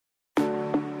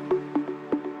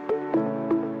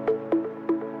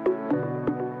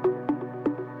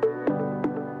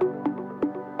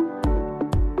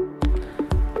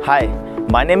Hi,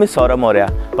 my name is Saurabh Maurya,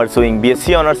 pursuing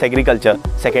BSc Honours Agriculture,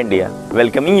 second year.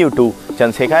 Welcoming you to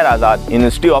Chandrasekhar Azad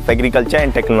University of Agriculture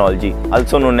and Technology,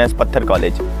 also known as Patthar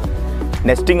College.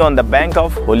 Nesting on the bank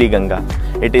of Holy Ganga,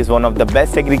 it is one of the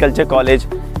best agriculture college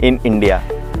in India,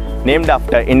 named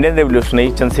after Indian revolutionary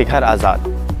Chandrasekhar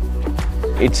Azad.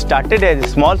 It started as a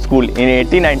small school in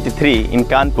 1893 in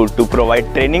Kanpur to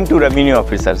provide training to revenue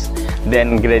officers.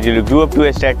 Then gradually grew up to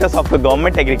a status of a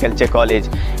government agriculture college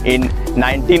in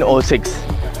 1906,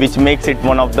 which makes it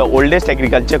one of the oldest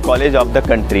agriculture college of the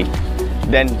country.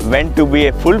 Then went to be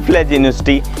a full-fledged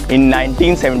university in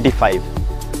 1975.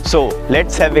 So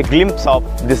let's have a glimpse of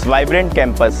this vibrant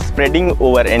campus spreading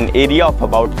over an area of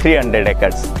about 300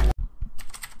 acres.